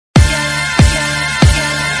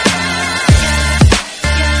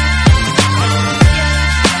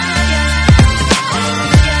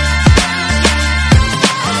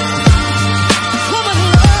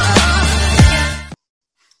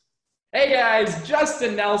guys?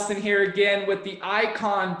 Justin Nelson here again with the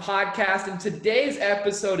Icon Podcast. And today's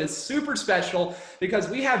episode is super special because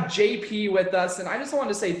we have JP with us. And I just wanted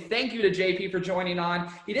to say thank you to JP for joining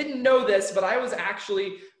on. He didn't know this, but I was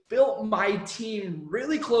actually built my team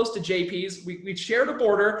really close to JP's. We shared a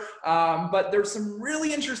border, but there's some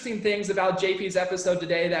really interesting things about JP's episode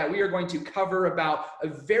today that we are going to cover about a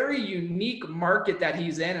very unique market that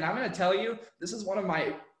he's in. And I'm going to tell you, this is one of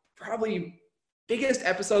my probably biggest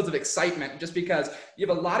episodes of excitement, just because you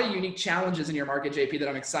have a lot of unique challenges in your market, JP, that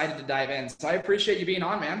I'm excited to dive in. So I appreciate you being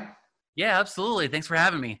on, man. Yeah, absolutely. Thanks for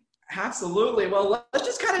having me. Absolutely. Well, let's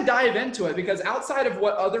just kind of dive into it, because outside of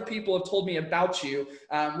what other people have told me about you,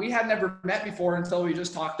 we had never met before until we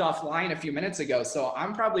just talked offline a few minutes ago. So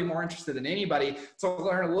I'm probably more interested than anybody to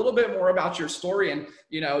learn a little bit more about your story and,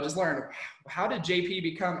 just learn, how did JP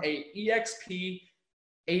become a EXP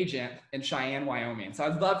agent in Cheyenne, Wyoming? So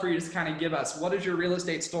I'd love for you to just kind of give us, what is your real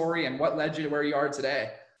estate story and what led you to where you are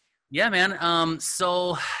today? Yeah, man.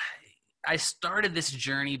 So I started this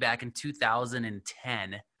journey back in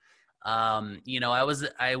 2010. I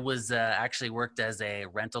was actually worked as a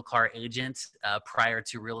rental car agent prior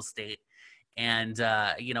to real estate. And,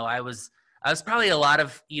 I was probably a lot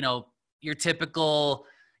of, your typical,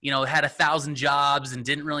 had 1,000 jobs and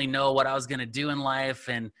didn't really know what I was going to do in life.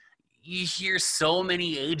 And you hear so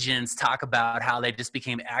many agents talk about how they just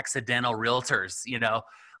became accidental realtors,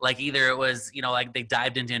 like either it was, like they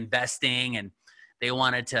dived into investing and they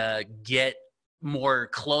wanted to get more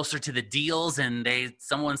closer to the deals, and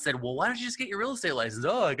someone said, well, why don't you just get your real estate license?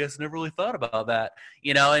 Oh, I guess I never really thought about that,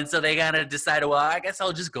 and so they kind of decided, well, I guess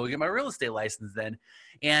I'll just go get my real estate license then.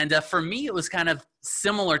 And for me, it was kind of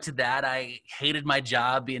similar to that. I hated my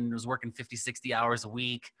job and was working 50, 60 hours a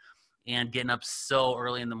week and getting up so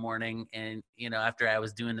early in the morning. And, after I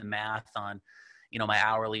was doing the math on, my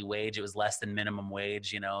hourly wage, it was less than minimum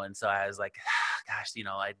wage, and so I was like, gosh,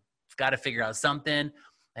 I've got to figure out something.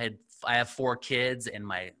 I have 4 kids, and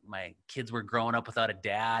my kids were growing up without a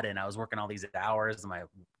dad, and I was working all these hours. And my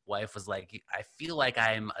wife was like, I feel like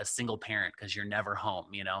I'm a single parent because you're never home,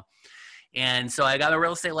 And so I got a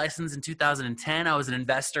real estate license in 2010. I was an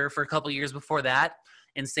investor for a couple of years before that.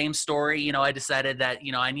 And same story, I decided that,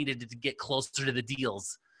 I needed to get closer to the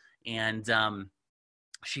deals. And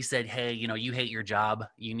she said, hey, you hate your job.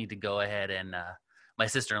 You need to go ahead and my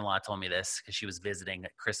sister-in-law told me this because she was visiting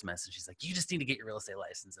at Christmas, and she's like, you just need to get your real estate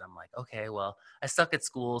license. And I'm like, okay, well, I suck at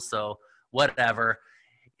school, so whatever.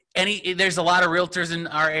 There's a lot of realtors in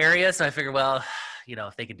our area, so I figured, well,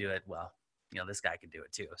 if they could do it, well, this guy could do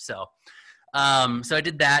it too. So I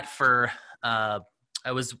did that for I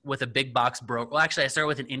was with a big box broker. Well, actually, I started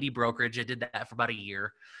with an indie brokerage. I did that for about a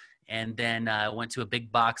year, and then I went to a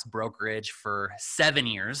big box brokerage for 7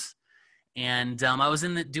 years. And I was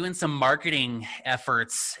doing some marketing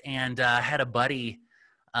efforts, and I had a buddy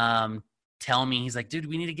tell me, he's like, dude,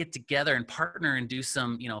 we need to get together and partner and do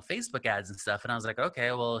some, Facebook ads and stuff. And I was like,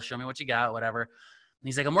 okay, well, show me what you got, whatever. And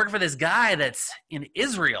he's like, I'm working for this guy that's in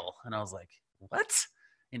Israel. And I was like, what?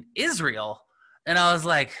 In Israel? And I was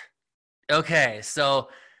like, okay. So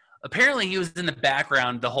apparently he was in the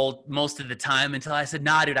background most of the time until I said,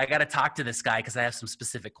 nah, dude, I got to talk to this guy because I have some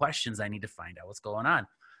specific questions. I need to find out what's going on.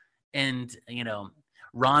 And,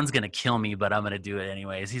 Ron's going to kill me, but I'm going to do it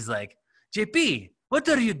anyways. He's like, JP, what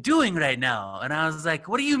are you doing right now? And I was like,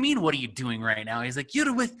 what do you mean, what are you doing right now? He's like,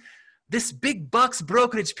 you're with this big bucks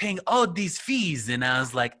brokerage paying all these fees. And I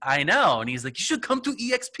was like, I know. And he's like, you should come to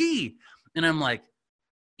EXP. And I'm like,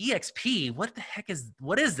 EXP?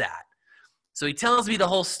 What is that? So he tells me the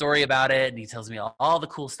whole story about it, and he tells me all the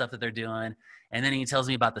cool stuff that they're doing. And then he tells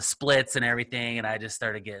me about the splits and everything. And I just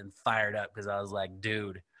started getting fired up because I was like,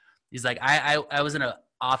 dude. He's like, I was in an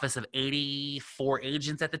office of 84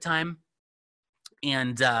 agents at the time.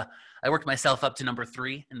 And I worked myself up to number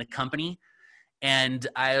 3 in the company. And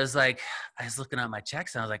I was looking at my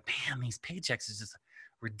checks, and I was like, man, these paychecks is just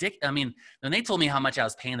ridiculous. I mean, when they told me how much I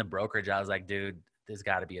was paying the brokerage, I was like, dude, there's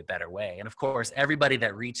got to be a better way. And of course, everybody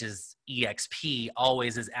that reaches EXP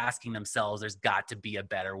always is asking themselves, there's got to be a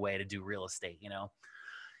better way to do real estate,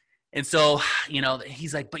 And so,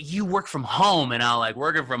 he's like, but you work from home. And I was like,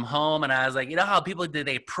 working from home. And I was like, how people do,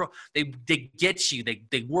 they get you,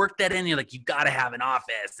 they work that in. You're like, you got to have an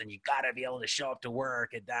office, and you got to be able to show up to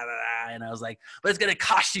work and da, da, da. And I was like, but it's going to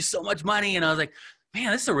cost you so much money. And I was like,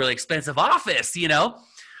 man, this is a really expensive office,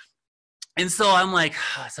 And so I'm like,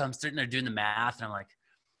 so I'm sitting there doing the math, and I'm like,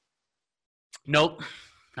 nope,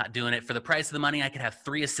 not doing it. For the price of the money, I could have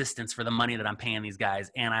 3 assistants for the money that I'm paying these guys.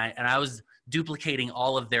 And I was duplicating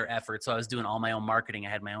all of their efforts. So I was doing all my own marketing. I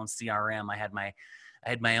had my own CRM. I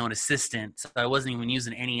had my own assistant. So I wasn't even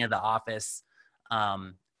using any of the office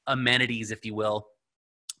amenities, if you will.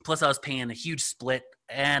 Plus I was paying a huge split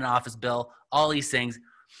and office bill, all these things.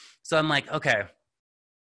 So I'm like, okay.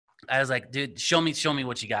 I was like, dude, show me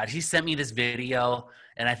what you got. He sent me this video,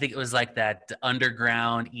 and I think it was like that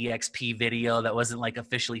underground EXP video that wasn't like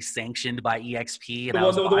officially sanctioned by EXP.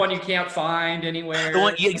 And The one you can't find anywhere. The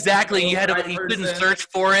one, exactly. You couldn't person. search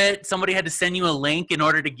for it. Somebody had to send you a link in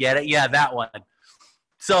order to get it. Yeah, that one.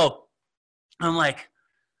 So I'm like,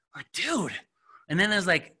 dude. And then there's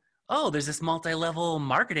like, oh, there's this multi-level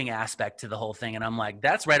marketing aspect to the whole thing. And I'm like,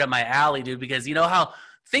 that's right up my alley, dude, because you know how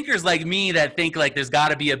thinkers like me that think like there's got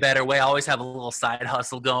to be a better way, I always have a little side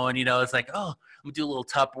hustle going. You know, it's like, oh, I'm going to do a little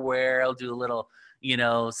Tupperware. I'll do a little, you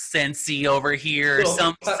know, Scentsy over here,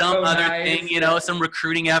 some other thing, you know, some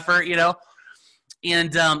recruiting effort, you know.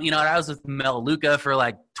 And, you know, I was with Melaleuca for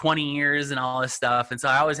like 20 years and all this stuff. And so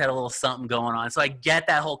I always had a little something going on. So I get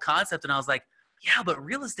that whole concept. And I was like, yeah, but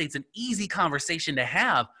real estate's an easy conversation to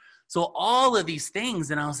have. So all of these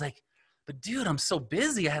things. And I was like, but dude, I'm so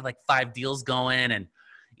busy. I had like 5 deals going and,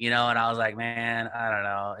 you know, and I was like, man, I don't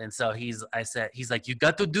know. And so he's like, you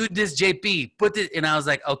got to do this, JP, put it. And I was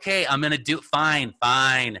like, okay, I'm going to do fine.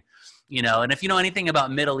 You know, and if you know anything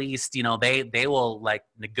about Middle East, you know, they will like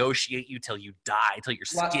negotiate you till you die, till your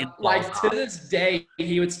skin falls like to off. this day,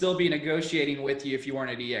 he would still be negotiating with you if you weren't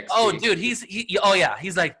at EXP. Oh, dude, oh yeah,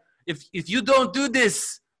 he's like, if you don't do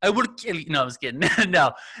this, I would kill you. No, I was kidding.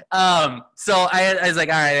 No. So I was like,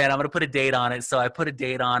 all right, man, I'm gonna put a date on it. So I put a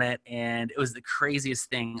date on it, and it was the craziest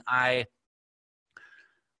thing. I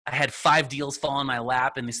had 5 deals fall in my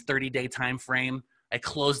lap in this 30-day time frame. I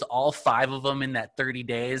closed all 5 of them in that 30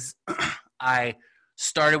 days. I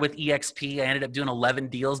started with EXP. I ended up doing 11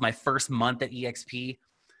 deals my first month at EXP.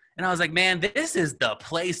 And I was like, man, this is the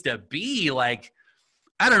place to be. Like,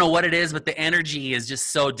 I don't know what it is, but the energy is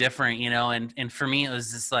just so different, you know? And for me, it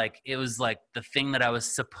was just like, it was like the thing that I was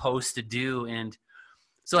supposed to do. And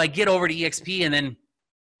so I get over to EXP, and then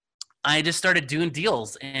I just started doing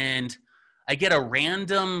deals, and I get a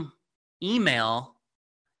random email,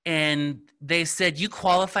 and they said, you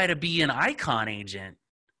qualify to be an Icon agent.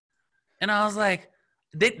 And I was like,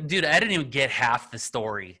 dude, I didn't even get half the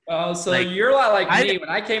story. Oh, so like, you're a lot like me. When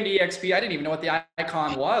I came to EXP, I didn't even know what the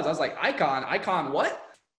Icon was. I was like, Icon what?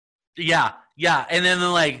 Yeah. And then they're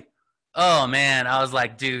like, oh man, I was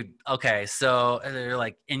like, dude, okay. So they're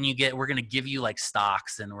like, and we're going to give you like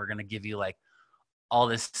stocks, and we're going to give you like all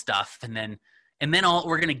this stuff. And then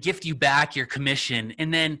we're going to gift you back your commission.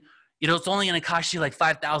 And then, you know, it's only going to cost you like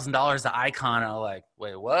 $5,000 to Icon. I'm like,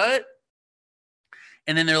 wait, what?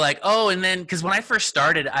 And then they're like, oh, and then, because when I first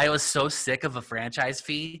started, I was so sick of a franchise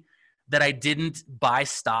fee that I didn't buy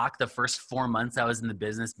stock the first 4 months I was in the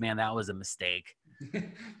business. Man, that was a mistake.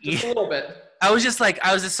 Just a little bit. I was just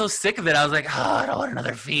so sick of it. I was like, oh, I don't want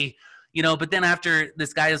another fee, you know. But then after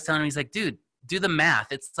this guy was telling me, he's like, dude, do the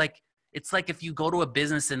math. It's like if you go to a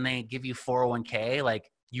business and they give you 401k, like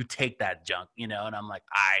you take that junk, you know. And I'm like,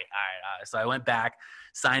 all right. So I went back,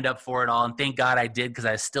 signed up for it all, and thank God I did, because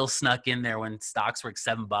I still snuck in there when stocks were like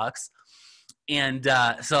 $7. And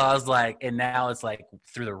so I was like, and now it's like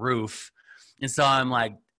through the roof. And so I'm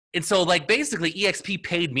like, and so like basically EXP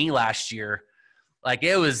paid me last year. Like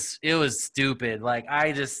it was stupid. Like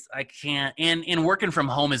I can't, and working from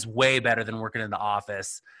home is way better than working in the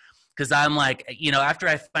office. Cause I'm like, you know, after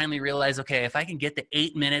I finally realized, okay, if I can get the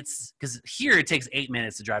 8 minutes, cause here it takes 8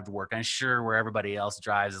 minutes to drive to work. I'm sure where everybody else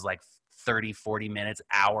drives is like 30, 40 minutes,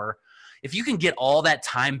 hour. If you can get all that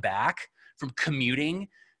time back from commuting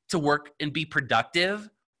to work and be productive,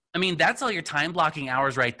 I mean, that's all your time blocking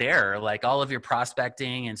hours right there. Like all of your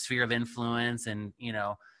prospecting and sphere of influence and, you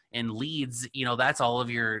know, and leads, you know, that's all of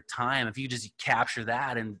your time. If you just capture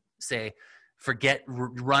that and say, forget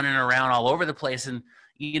running around all over the place. And,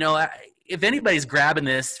 you know, if anybody's grabbing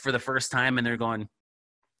this for the first time and they're going,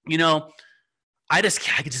 you know, I just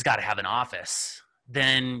got to have an office,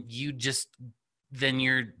 then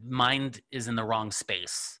your mind is in the wrong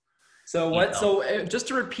space. So what? So just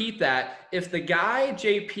to repeat that, if the guy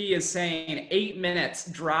JP is saying 8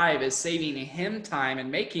 minutes drive is saving him time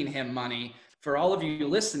and making him money, for all of you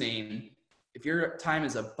listening, if your time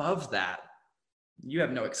is above that, you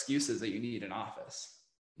have no excuses that you need an office.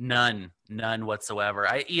 None whatsoever.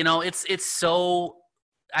 I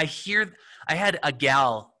had a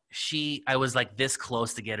gal, I was like this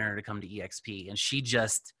close to getting her to come to EXP, and she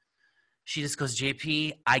just goes,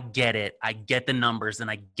 JP, I get it. I get the numbers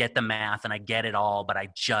and I get the math and I get it all, but I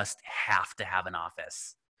just have to have an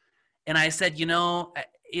office. And I said, you know,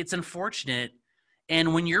 it's unfortunate.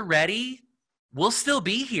 And when you're ready, we'll still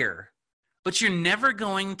be here, but you're never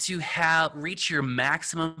going to reach your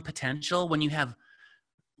maximum potential when you have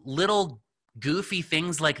little goofy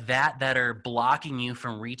things like that that are blocking you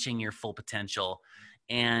from reaching your full potential.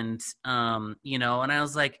 And you know, and I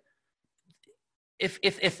was like,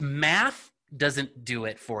 if math doesn't do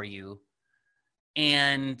it for you,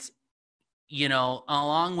 and you know,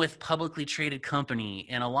 along with publicly traded company,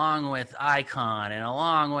 and along with Icon, and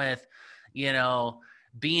along with, you know,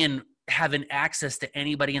 having access to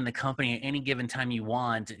anybody in the company at any given time you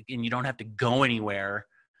want, and you don't have to go anywhere,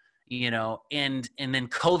 you know, and then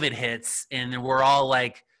COVID hits, and we're all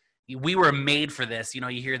like, we were made for this. You know,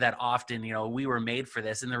 you hear that often, you know, we were made for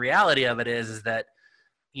this. And the reality of it is that,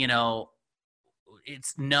 you know,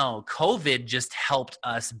 COVID just helped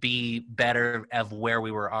us be better of where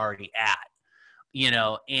we were already at, you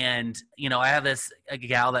know. And, you know, I have a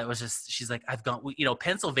gal that was just, she's like, I've gone, you know,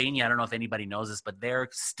 Pennsylvania, I don't know if anybody knows this, but they're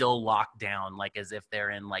still locked down, like as if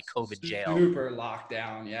they're in like COVID jail. Super locked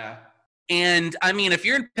down. Yeah. And I mean, if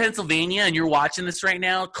you're in Pennsylvania and you're watching this right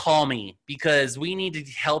now, call me, because we need to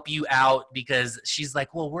help you out. Because she's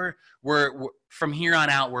like, well, we're from here on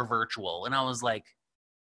out, we're virtual. And I was like,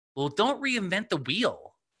 well, don't reinvent the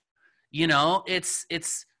wheel. You know, it's,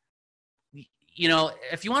 you know,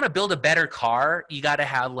 if you want to build a better car, you got to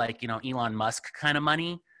have like, you know, Elon Musk kind of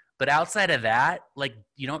money. But outside of that, like,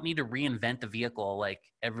 you don't need to reinvent the vehicle. Like,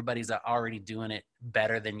 everybody's already doing it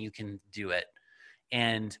better than you can do it.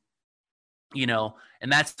 And, you know,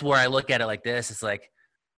 and that's where I look at it like this. It's like,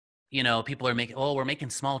 you know, people are making, oh, we're making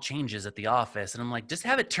small changes at the office. And I'm like, just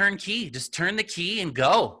have it turnkey. Just turn the key and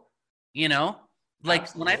go, you know? Like,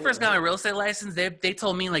 Absolutely. When I first got my real estate license, they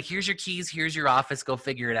told me, like, here's your keys, here's your office, go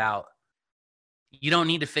figure it out. You don't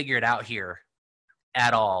need to figure it out here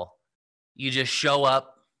at all. You just show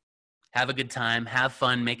up, have a good time, have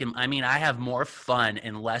fun, I have more fun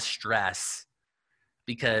and less stress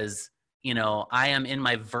because, you know, I am in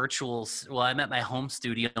my I'm at my home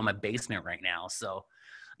studio in my basement right now. So,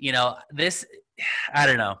 you know, I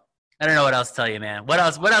don't know what else to tell you, man. What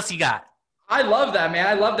else you got? I love that, man.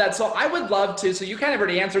 I love that. So I would love to, so you kind of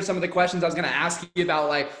already answered some of the questions I was going to ask you about,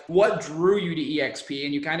 like what drew you to EXP,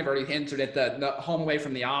 and you kind of already hinted at the home away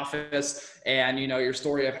from the office and, you know, your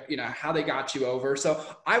story of, you know, how they got you over. So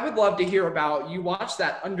I would love to hear about, you watched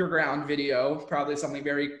that underground video, probably something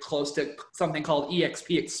very close to something called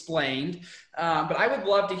EXP Explained. But I would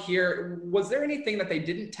love to hear, was there anything that they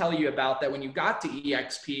didn't tell you about that when you got to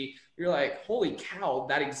EXP, you're like, holy cow,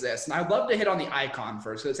 that exists? And I'd love to hit on the Icon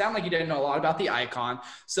first, because it sounded like you didn't know a lot about the Icon.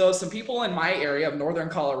 So some people in my area of Northern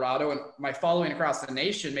Colorado and my following across the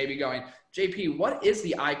nation may be going, JP, what is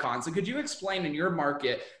the Icon? So could you explain in your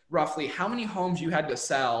market roughly how many homes you had to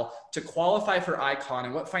sell to qualify for Icon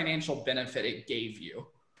and what financial benefit it gave you?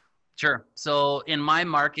 Sure. So in my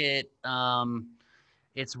market,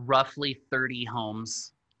 it's roughly 30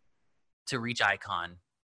 homes to reach Icon.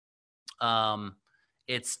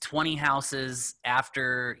 It's 20 houses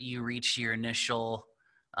after you reach your initial,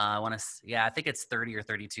 I think it's 30 or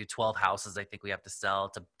 32, 12 houses I think we have to sell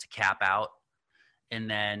to cap out. And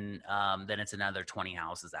then it's another 20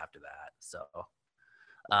 houses after that. So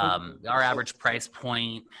our average price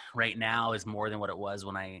point right now is more than what it was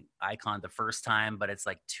when I Iconed the first time, but it's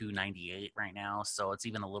like $298 right now. So it's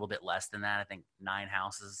even a little bit less than that. I think 9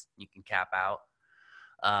 houses you can cap out.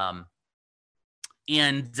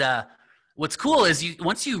 What's cool is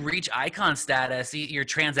once you reach Icon status, your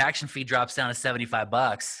transaction fee drops down to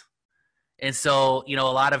 $75. And so, you know,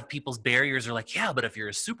 a lot of people's barriers are like, yeah, but if you're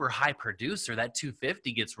a super high producer, that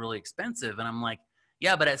 $250 gets really expensive. And I'm like,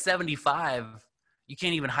 yeah, but at $75, you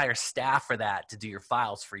can't even hire staff for that to do your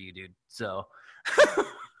files for you, dude. So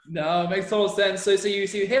no, it makes total sense. So you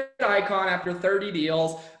hit Icon after 30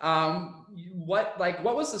 deals. What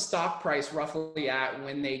was the stock price roughly at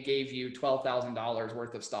when they gave you $12,000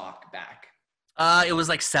 worth of stock back? It was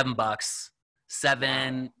like $7,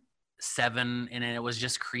 seven, and then it was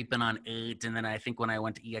just creeping on $8. And then I think when I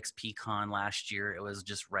went to EXP Con last year, it was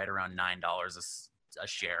just right around $9 a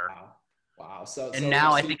share. Wow.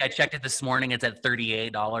 Now I think I checked it this morning. It's at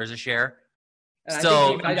 $38 a share.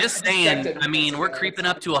 So I'm just saying, I mean, we're creeping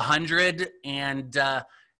up to 100, and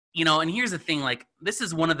you know, and here's the thing, like, this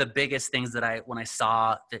is one of the biggest things that when I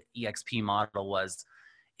saw the EXP model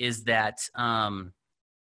is that,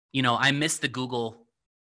 you know, I missed the Google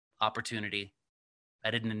opportunity.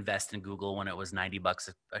 I didn't invest in Google when it was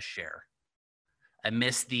 $90 a share. I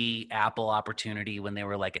missed the Apple opportunity when they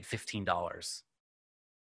were like at $15.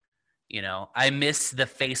 You know, I missed the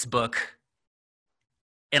Facebook,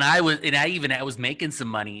 and I was making some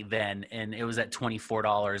money then, and it was at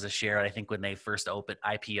 $24 a share. I think when they first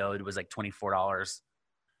IPO'd, it was like $24.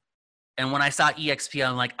 And when I saw EXP,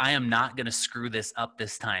 I'm like, I am not going to screw this up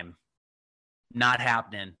this time. Not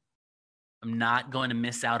happening. I'm not going to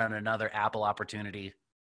miss out on another Apple opportunity.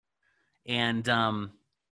 And,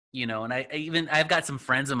 you know, and I've got some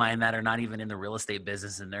friends of mine that are not even in the real estate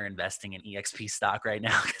business and they're investing in EXP stock right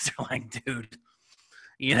now because they're like, dude,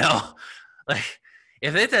 you know, like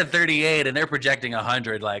if it's at 38 and they're projecting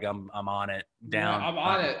 100, like I'm on it down. Yeah, I'm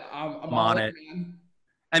on it. I'm I'm all on in, it. man.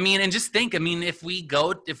 I mean, and just think, I mean, if we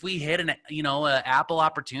hit an, you know, a Apple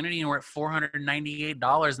opportunity and we're at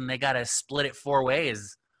 $498 and they got to split it 4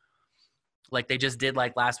 ways, like they just did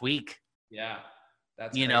like last week, Yeah,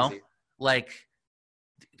 that's you crazy. know, like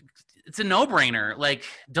it's a no brainer. Like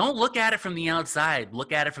don't look at it from the outside,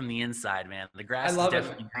 look at it from the inside, man. The grass is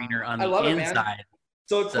definitely greener on I the love it, man. inside.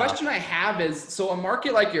 So a question I have is, so a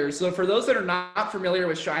market like yours, so for those that are not familiar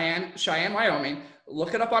with Cheyenne, Wyoming,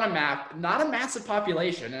 look it up on a map, not a massive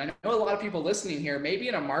population. And I know a lot of people listening here, maybe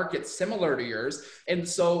in a market similar to yours. And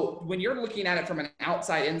so when you're looking at it from an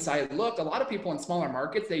outside inside look, a lot of people in smaller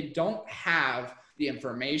markets, they don't have the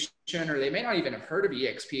information or they may not even have heard of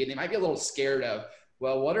EXP. And they might be a little scared of,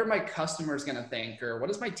 well, what are my customers going to think? Or what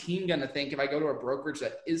is my team going to think if I go to a brokerage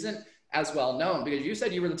that isn't as well known? Because you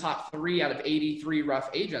said you were the top 3 out of 83 rough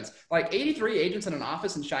agents. Like 83 agents in an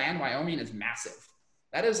office in Cheyenne, Wyoming is massive.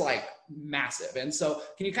 That is like massive. And so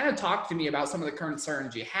can you kind of talk to me about some of the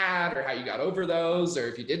concerns you had or how you got over those, or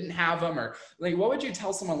if you didn't have them, or like, what would you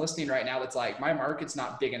tell someone listening right now that's like, my market's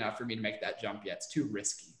not big enough for me to make that jump yet. It's too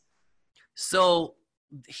risky. So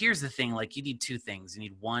here's the thing, like you need 2 things. You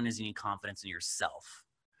need one is you need confidence in yourself.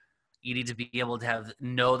 You need to be able to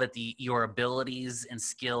know that your abilities and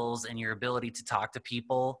skills and your ability to talk to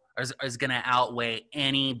people is going to outweigh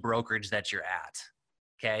any brokerage that you're at.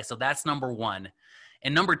 Okay. So that's number 1.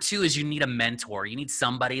 And number 2 is you need a mentor. You need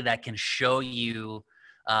somebody that can show you,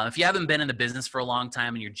 if you haven't been in the business for a long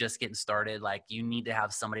time and you're just getting started, like you need to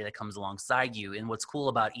have somebody that comes alongside you. And what's cool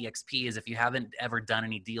about EXP is if you haven't ever done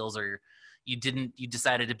any deals or you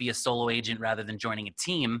decided to be a solo agent rather than joining a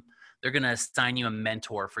team, they're going to assign you a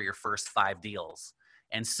mentor for your first 5 deals.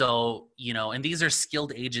 And so, you know, and these are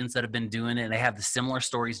skilled agents that have been doing it and they have the similar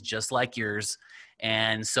stories just like yours.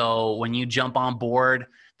 And so when you jump on board,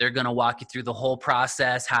 they're going to walk you through the whole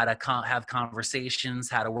process, how to have conversations,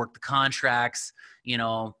 how to work the contracts, you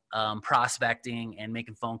know, prospecting and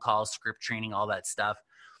making phone calls, script training, all that stuff.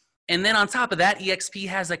 And then on top of that, EXP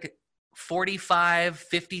has like 45,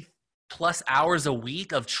 50 plus hours a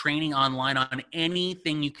week of training online on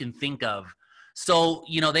anything you can think of. So,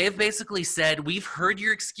 you know, they've basically said, we've heard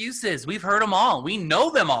your excuses. We've heard them all. We know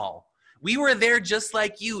them all. We were there just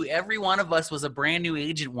like you. Every one of us was a brand new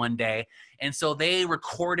agent one day. And so they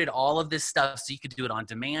recorded all of this stuff so you could do it on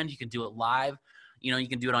demand. You can do it live. You know, you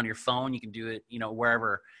can do it on your phone. You can do it, you know,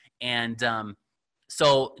 wherever. And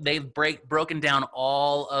so they've broken down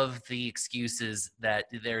all of the excuses that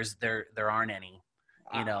there aren't any.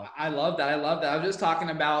 You know, I love that. I love that. I was just talking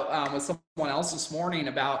about with someone else this morning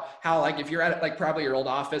about how, like, if you're at like probably your old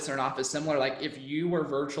office or an office similar, like if you were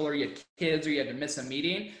virtual or you had kids or you had to miss a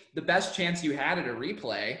meeting, the best chance you had at a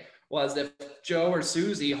replay was if Joe or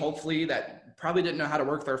Susie, hopefully that probably didn't know how to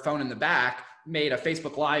work their phone in the back, made a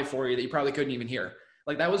Facebook Live for you that you probably couldn't even hear.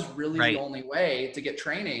 Like that was really the only way to get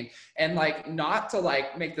training. And like, not to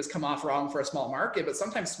like make this come off wrong for a small market, but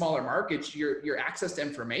sometimes smaller markets, your access to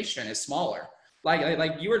information is smaller.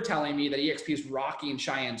 Like you were telling me that EXP is rocking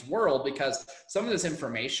Cheyenne's world because some of this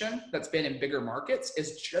information that's been in bigger markets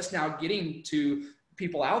is just now getting to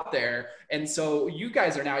people out there. And so you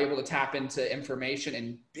guys are now able to tap into information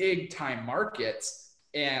in big time markets.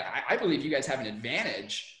 And I believe you guys have an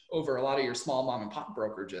advantage over a lot of your small mom and pop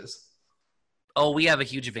brokerages. Oh, we have a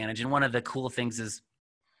huge advantage. And one of the cool things is,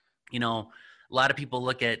 you know, a lot of people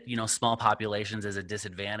look at, you know, small populations as a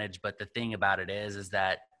disadvantage. But the thing about it is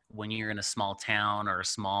that when you're in a small town or a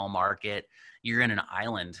small market, you're in an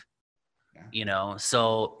island, you know?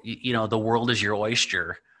 So, you know, the world is your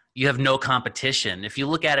oyster. You have no competition. If you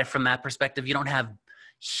look at it from that perspective, you don't have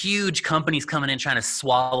huge companies coming in trying to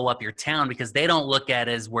swallow up your town because they don't look at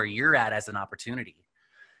it as where you're at as an opportunity.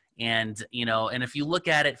 And, you know, and if you look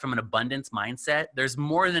at it from an abundance mindset, there's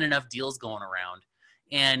more than enough deals going around.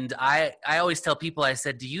 And I always tell people, I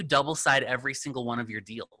said, do you double side every single one of your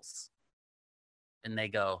deals? And they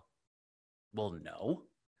go, well, no.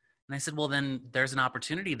 And I said, well, then there's an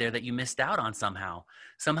opportunity there that you missed out on somehow.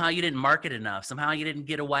 Somehow you didn't market enough. Somehow you didn't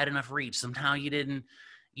get a wide enough reach. Somehow you didn't,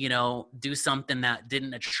 you know, do something that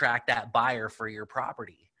didn't attract that buyer for your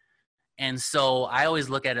property. And so I always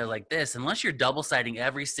look at it like this: unless you're double siding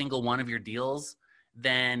every single one of your deals,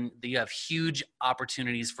 then you have huge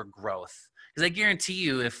opportunities for growth. Because I guarantee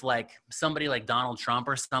you, if like somebody like Donald Trump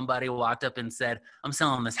or somebody walked up and said, I'm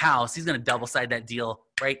selling this house, he's going to double side that deal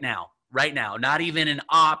right now, right now, not even an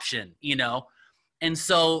option, you know? And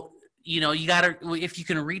so, you know, you gotta, if you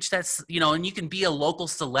can reach that, you know, and you can be a local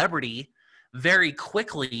celebrity very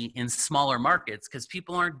quickly in smaller markets, because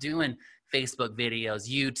people aren't doing Facebook videos,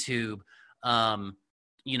 YouTube,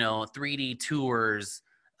 you know, 3D tours,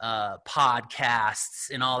 podcasts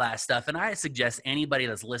and all that stuff. And I suggest anybody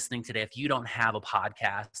that's listening today, if you don't have a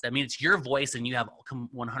podcast, I mean, it's your voice and you have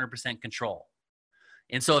 100% control.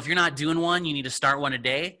 And so if you're not doing one, you need to start one a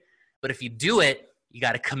day. But if you do it, you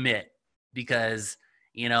got to commit, because,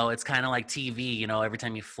 you know, it's kind of like TV, you know, every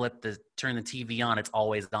time you turn the TV on, it's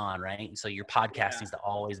always on, right? So your podcast needs to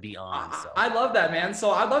always be on. So I love that, man. So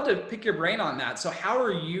I'd love to pick your brain on that. So how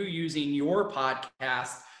are you using your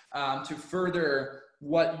podcast to further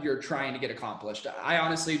what you're trying to get accomplished? I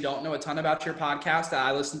honestly don't know a ton about your podcast.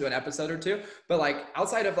 I listened to an episode or two, but like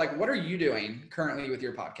outside of like, what are you doing currently with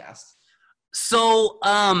your podcast? So,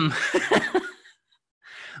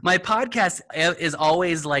 my podcast is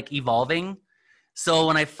always like evolving. So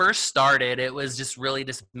when I first started, it was just really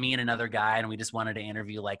just me and another guy, and we just wanted to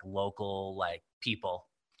interview like local, like people.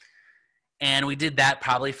 And we did that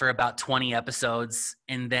probably for about 20 episodes.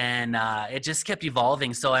 And then it just kept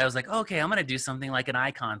evolving. So I was like, okay, I'm going to do something like an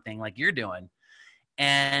icon thing like you're doing.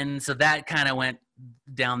 And so that kind of went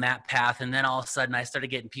down that path. And then all of a sudden I started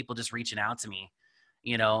getting people just reaching out to me,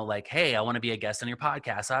 you know, like, hey, I want to be a guest on your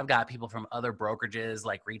podcast. So I've got people from other brokerages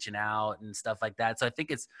like reaching out and stuff like that. So I think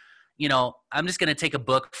it's, you know, I'm just going to take a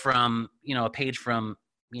book from, you know, a page from,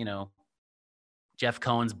 you know, Jeff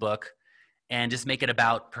Cohen's book, and just make it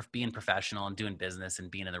about being professional and doing business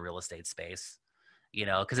and being in the real estate space, you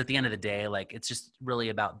know, because at the end of the day, like, it's just really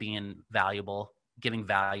about being valuable, giving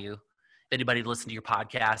value. If anybody listens to your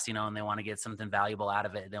podcast, you know, and they want to get something valuable out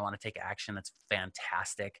of it, they want to take action, that's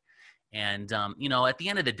fantastic. And, you know, at the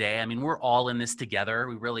end of the day, I mean, we're all in this together.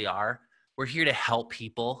 We really are. We're here to help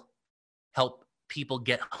people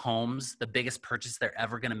get homes, the biggest purchase they're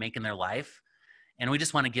ever going to make in their life. And we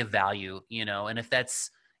just want to give value, you know, and if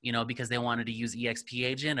that's, you know, because they wanted to use EXP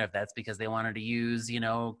agent, or if that's because they wanted to use, you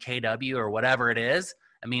know, KW or whatever it is,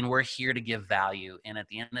 I mean, we're here to give value. And at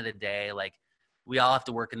the end of the day, like, we all have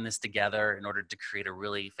to work in this together in order to create a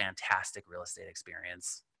really fantastic real estate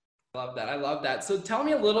experience. Love that. I love that. So tell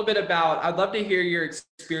me a little bit about, I'd love to hear your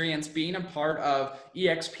experience being a part of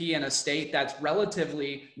EXP in a state that's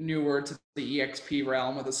relatively newer to the EXP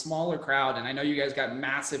realm with a smaller crowd. And I know you guys got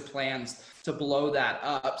massive plans to blow that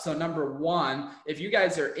up. So number one, if you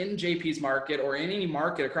guys are in JP's market or in any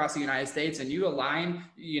market across the United States and you align,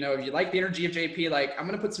 you know, if you like the energy of JP, like, I'm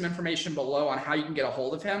going to put some information below on how you can get a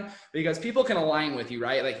hold of him, because people can align with you,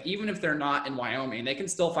 right? Like, even if they're not in Wyoming, they can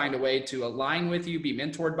still find a way to align with you, be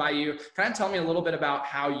mentored by you. Kind of tell me a little bit about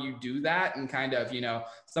how you do that and kind of, you know,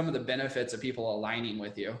 some of the benefits of people aligning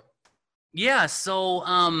with you. Yeah. So,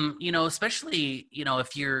 you know, especially, you know,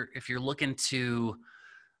 if you're looking to,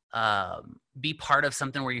 be part of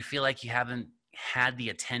something where you feel like you haven't had the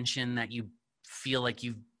attention that you feel like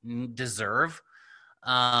you deserve.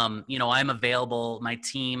 You know, I'm available. My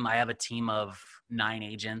team, I have a team of 9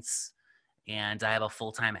 agents, and I have a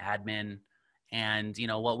full-time admin. And, you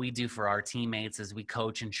know, what we do for our teammates is we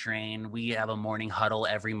coach and train. We have a morning huddle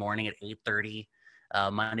every morning at 8:30.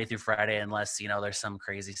 Monday through Friday, unless, you know, there's some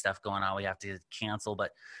crazy stuff going on we have to cancel.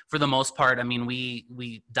 But for the most part, I mean,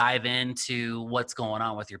 we dive into what's going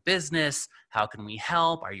on with your business. How can we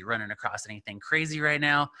help? Are you running across anything crazy right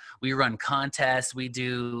now? We run contests. We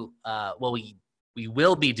do, we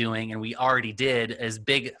will be doing, and we already did,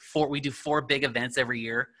 we do 4 big events every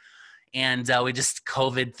year. And we just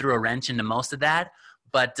COVID threw a wrench into most of that.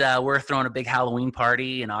 But we're throwing a big Halloween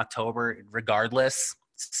party in October regardless.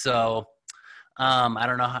 So I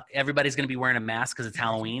don't know how everybody's going to be wearing a mask because it's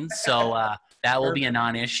Halloween. So that will be a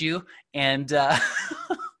non-issue. And,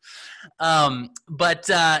 and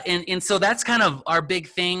so that's kind of our big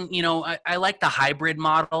thing. You know, I like the hybrid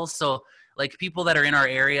model. So like, people that are in our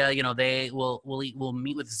area, you know, we'll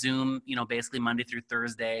meet with Zoom, you know, basically Monday through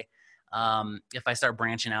Thursday. If I start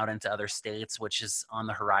branching out into other states, which is on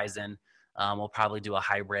the horizon, we'll probably do a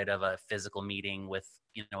hybrid of a physical meeting with,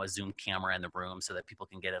 you know, a Zoom camera in the room so that people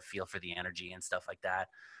can get a feel for the energy and stuff like that.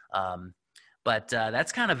 But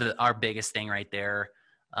that's kind of our biggest thing right there.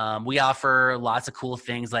 We offer lots of cool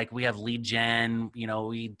things. Like, we have lead gen, you know,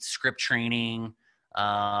 we script training.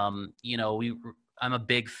 You know, I'm a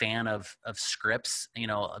big fan of scripts. You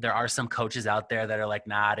know, there are some coaches out there that are like,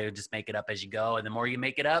 nah, dude, just make it up as you go. And the more you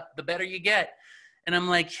make it up, the better you get. And I'm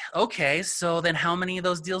like, okay, so then how many of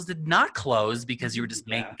those deals did not close because you were just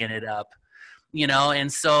making it up? You know?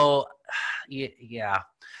 And so, yeah.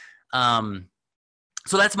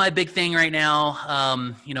 So that's my big thing right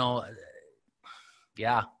now. You know,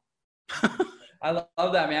 yeah. I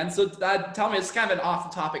love that, man. So tell me, it's kind of an off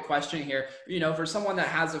the topic question here. For someone that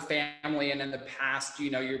has a family and in the past,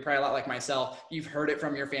 you're probably a lot like myself. You've heard it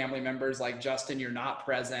from your family members, like, Justin, you're not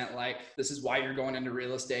present. Like, this is why you're going into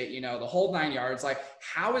real estate, the whole 9 yards. Like,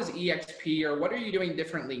 how is EXP, or what are you doing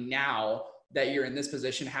differently now that you're in this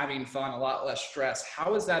position, having fun, a lot less stress?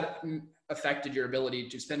 How has that affected your ability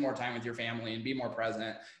to spend more time with your family and be more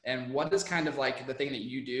present? And what is kind of like the thing that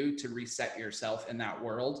you do to reset yourself in that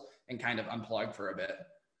world and kind of unplug for a bit?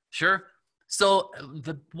 Sure. So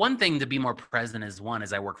the one thing to be more present is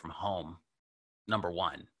I work from home, number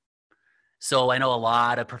one. So I know a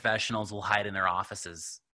lot of professionals will hide in their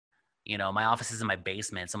offices. My office is in my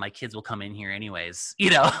basement, so my kids will come in here anyways,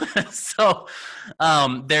 so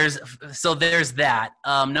there's that.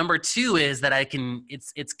 Number two is that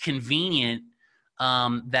it's convenient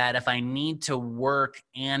that if I need to work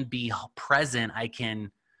and be present, I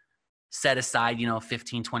can set aside,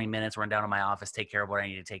 15, 20 minutes, run down to my office, take care of what I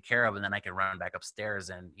need to take care of. And then I can run back upstairs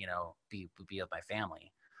and, be with my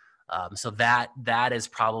family. So that is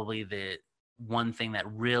probably the one thing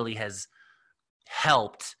that really has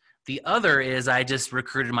helped. The other is I just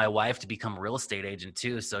recruited my wife to become a real estate agent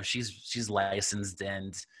too. So she's licensed,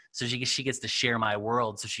 and so she gets to share my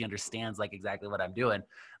world. So she understands like exactly what I'm doing.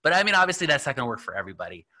 But I mean, obviously that's not going to work for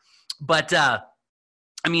everybody, but, I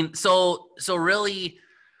mean, so really,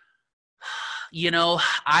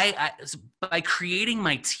 I by creating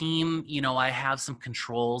my team, I have some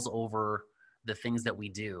controls over the things that we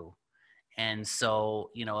do. And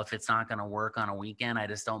so, if it's not going to work on a weekend, I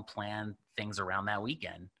just don't plan things around that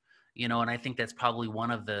weekend, and I think that's probably one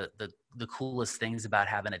of the coolest things about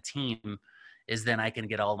having a team is then I can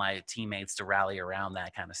get all my teammates to rally around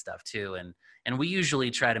that kind of stuff too. And we usually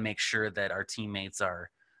try to make sure that our teammates are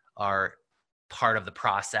part of the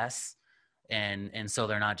process. And so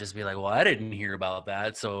they're not just be like, well, I didn't hear about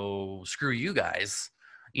that, so screw you guys,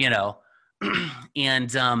 and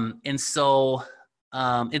so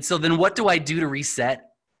then what do I do to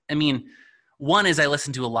reset? I mean, one is I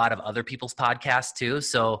listen to a lot of other people's podcasts too.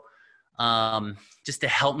 So just to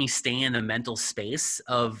help me stay in the mental space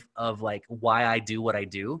of like why I do what I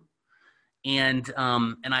do. And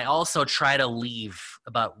I also try to leave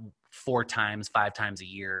about 5 times a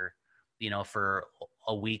year, for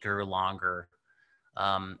a week or longer.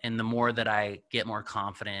 And the more that I get more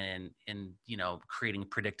confident in creating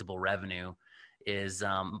predictable revenue is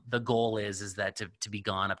the goal is that to be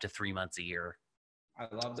gone up to 3 months a year. I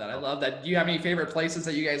love that. Do you have any favorite places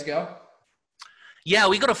that you guys go? Yeah,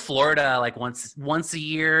 we go to Florida like once a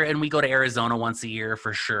year, and we go to Arizona once a year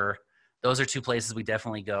for sure. Those are 2 places we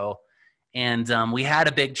definitely go. And we had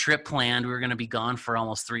a big trip planned. We were going to be gone for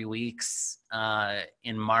almost 3 weeks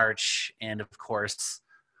in March. And of course,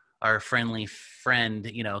 our friendly friend,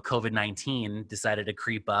 COVID-19 decided to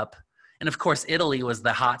creep up. And of course, Italy was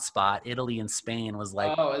the hot spot. Italy and Spain was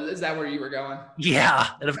like, oh, is that where you were going? Yeah.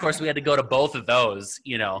 And of course, we had to go to both of those,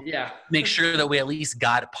 yeah, make sure that we at least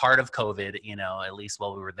got part of COVID, at least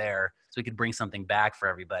while we were there, so we could bring something back for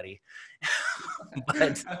everybody.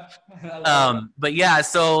 But yeah,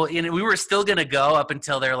 so we were still going to go up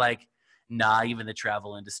until they're like, nah, even the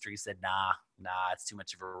travel industry said, nah, it's too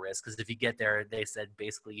much of a risk. Because if you get there, they said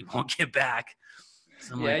basically you won't get back.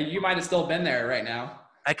 So yeah, like, you might have still been there right now.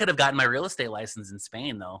 I could have gotten my real estate license in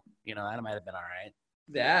Spain though. That might have been all right.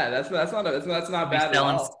 Yeah, that's not bad at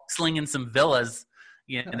all. Slinging some villas,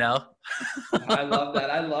 I love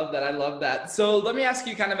that. So let me ask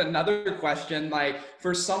you kind of another question. Like,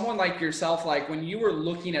 for someone like yourself, like when you were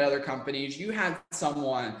looking at other companies, you had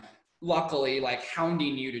someone luckily like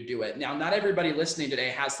hounding you to do it. Now, not everybody listening today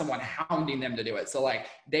has someone hounding them to do it. So like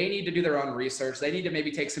they need to do their own research. They need to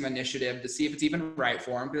maybe take some initiative to see if it's even right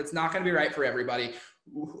for them, because it's not going to be right for everybody.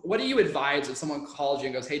 What do you advise if someone calls you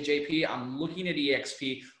and goes, hey, JP, I'm looking at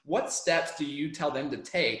EXP. What steps do you tell them to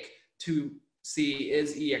take to see,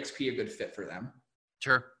 is EXP a good fit for them?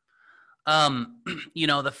 Sure.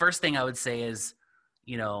 The first thing I would say is,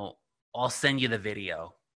 I'll send you the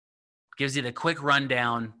video. Gives you the quick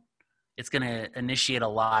rundown. It's going to initiate a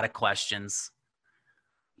lot of questions,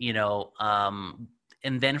 and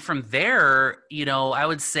then from there, I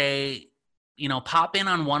would say, pop in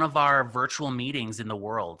on one of our virtual meetings in the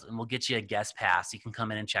world, and we'll get you a guest pass. You can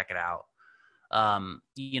come in and check it out.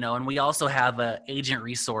 And we also have agent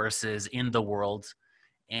resources in the world,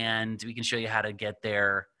 and we can show you how to get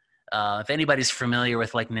there. If anybody's familiar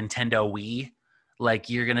with like Nintendo Wii,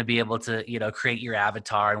 like you're going to be able to, create your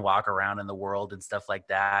avatar and walk around in the world and stuff like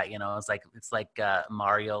that. It's like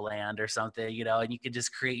Mario Land or something, and you can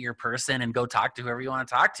just create your person and go talk to whoever you want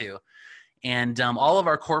to talk to. And all of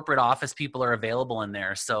our corporate office people are available in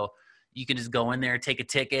there. So, You can just go in there, take a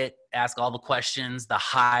ticket, ask all the questions, the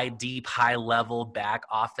high, deep, high level back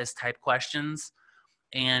office type questions.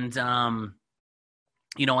 And,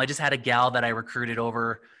 I just had a gal that I recruited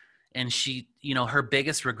over, and she, her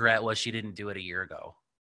biggest regret was she didn't do it a year ago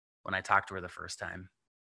when I talked to her the first time,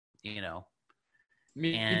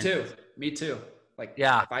 Me and too. Me too. Like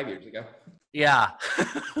yeah, 5 years ago. yeah.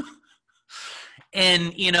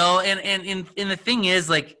 And, and the thing is,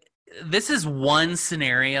 like, this is one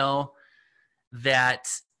scenario that,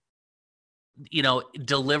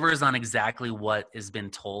 delivers on exactly what has been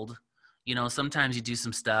told. Sometimes you do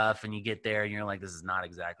some stuff and you get there and you're like, this is not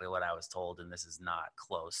exactly what I was told, and this is not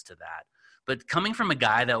close to that. But coming from a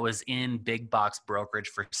guy that was in big box brokerage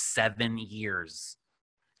for 7 years,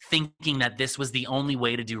 thinking that this was the only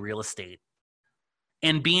way to do real estate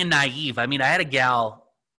and being naive. I mean, I had a gal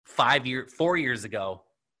 4 years ago.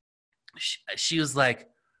 She was like,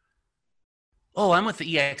 oh, I'm with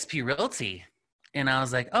the EXP Realty. And I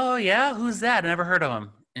was like, oh yeah, who's that? I never heard of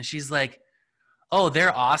them. And she's like, oh,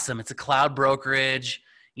 they're awesome. It's a cloud brokerage,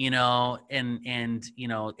 and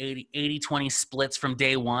 80-20 splits from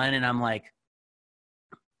day one. And I'm like,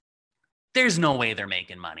 there's no way they're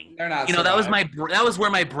making money. They're not That was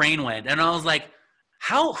where my brain went. And I was like,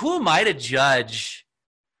 who am I to judge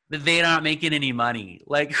that they're not making any money?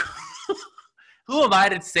 Like, who am I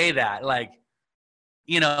to say that? Like,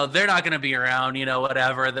 they're not going to be around,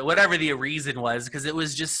 whatever the reason was, because it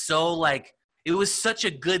was just so, like, it was such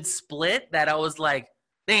a good split that I was like,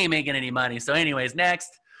 they ain't making any money. So anyways,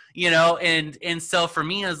 next, and so for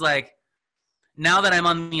me, it was like, now that I'm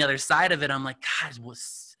on the other side of it, I'm like, God, it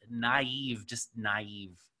was naive, just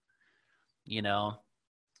naive, No.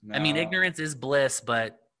 I mean, ignorance is bliss,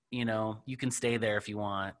 but, you can stay there if you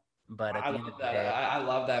want. But at the end of the day, I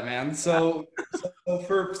love that, man. So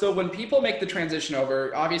when people make the transition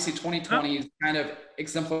over, obviously 2020 is kind of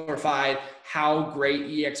exemplified how great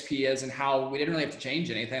EXP is and how we didn't really have to change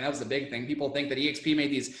anything. That was the big thing. People think that EXP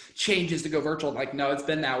made these changes to go virtual. Like, no, it's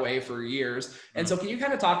been that way for years. And so can you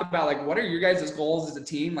kind of talk about, like, what are your guys' goals as a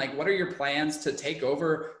team? Like, what are your plans to take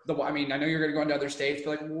over I know you're going to go into other states,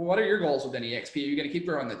 but, like, what are your goals within EXP? Are you going to keep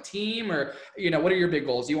growing the team, or, what are your big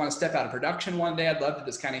goals? Do you want to step out of production one day? I'd love to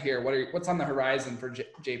just kind of hear what's on the horizon for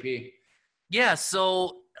JP. Yeah.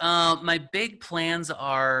 So my big plans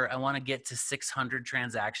are, I want to get to 600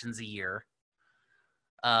 transactions a year.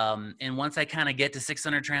 And once I kind of get to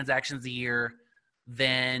 600 transactions a year,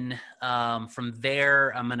 then from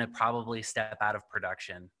there, I'm going to probably step out of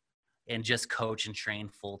production and just coach and train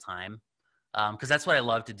full time. Because that's what I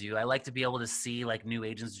love to do. I like to be able to see, like, new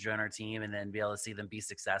agents join our team and then be able to see them be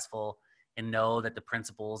successful and know that the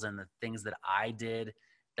principles and the things that I did,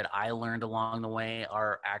 that I learned along the way,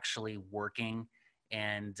 are actually working,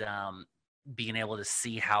 and being able to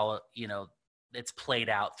see how, it's played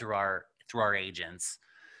out through our agents.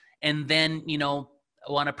 And then, I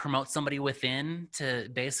want to promote somebody within to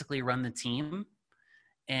basically run the team,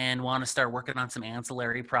 and want to start working on some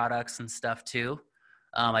ancillary products and stuff too.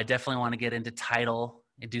 I definitely want to get into title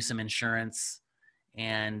and do some insurance.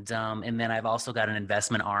 And then I've also got an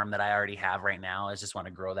investment arm that I already have right now. I just want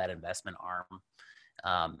to grow that investment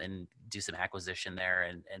arm, and do some acquisition there,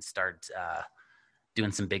 and start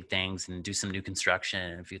doing some big things and do some new construction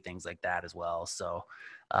and a few things like that as well. So,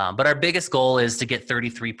 but our biggest goal is to get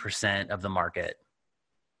 33% of the market.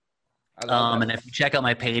 And if you check out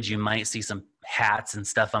my page, you might see some hats and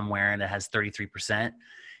stuff I'm wearing that has 33%.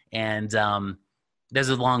 And there's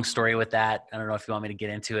a long story with that. I don't know if you want me to get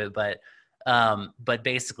into it, but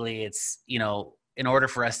basically it's, in order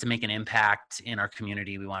for us to make an impact in our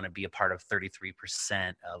community, we want to be a part of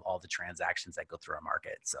 33% of all the transactions that go through our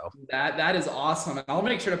market. So that is awesome. And I'll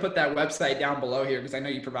make sure to put that website down below here, because I know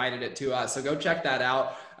you provided it to us. So go check that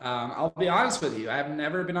out. I'll be honest with you. I've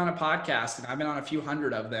never been on a podcast, and I've been on a few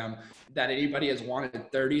hundred of them, that anybody has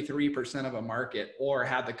wanted 33% of a market or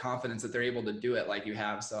had the confidence that they're able to do it like you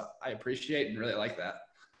have. So I appreciate and really like that.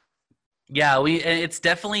 Yeah, it's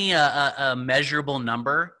definitely a measurable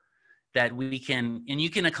number that we can, and you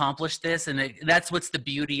can accomplish this. And that's what's the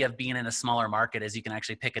beauty of being in a smaller market, is you can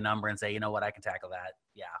actually pick a number and say, you know what, I can tackle that.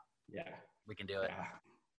 Yeah, we can do it. Yeah.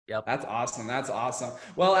 Yep. That's awesome. That's awesome.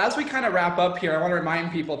 Well, as we kind of wrap up here, I want to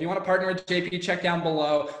remind people, if you want to partner with JP, check down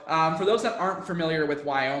below. For those that aren't familiar with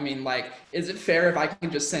Wyoming, like, is it fair if I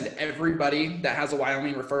can just send everybody that has a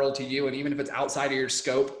Wyoming referral to you? And even if it's outside of your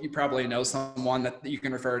scope, you probably know someone that you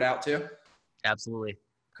can refer it out to? Absolutely.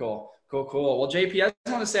 Cool. Well, JP, I just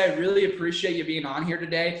want to say I really appreciate you being on here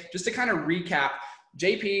today. Just to kind of recap,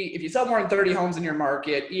 JP, if you sell more than 30 homes in your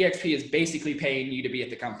market, EXP is basically paying you to be at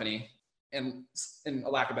the company. In a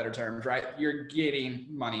lack of better terms, right? You're getting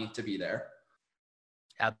money to be there.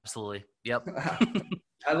 Absolutely. Yep.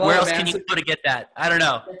 I love Where it, else man. can you go to get that? I don't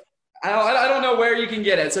know. I don't know where you can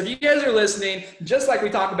get it. So if you guys are listening, just like we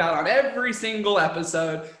talk about on every single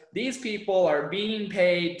episode, these people are being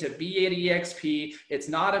paid to be at EXP. It's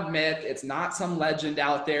not a myth. It's not some legend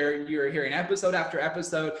out there. You're hearing episode after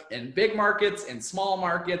episode in big markets, in small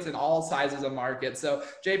markets, in all sizes of markets. So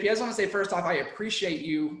JP, I just want to say first off, I appreciate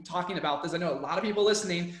you talking about this. I know a lot of people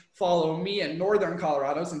listening follow me in Northern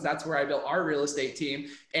Colorado, since that's where I built our real estate team.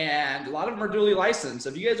 And a lot of them are duly licensed. So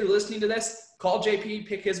if you guys are listening to this, call JP,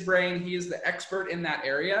 pick his brain. He is the expert in that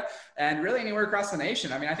area, and really anywhere across the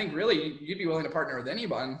nation. I mean, I think really you'd be willing to partner with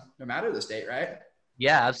anyone, no matter the state, right?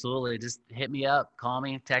 Yeah, absolutely. Just hit me up, call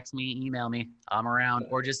me, text me, email me. I'm around,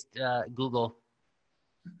 or just Google.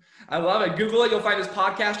 I love it. Google it. You'll find his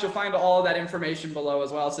podcast. You'll find all of that information below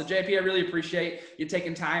as well. So JP, I really appreciate you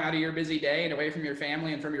taking time out of your busy day and away from your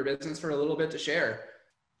family and from your business for a little bit to share.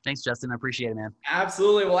 Thanks, Justin. I appreciate it, man.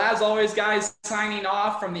 Absolutely. Well, as always, guys, signing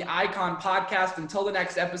off from the Icon Podcast. Until the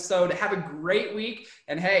next episode, have a great week.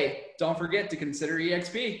 And hey, don't forget to consider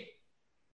EXP.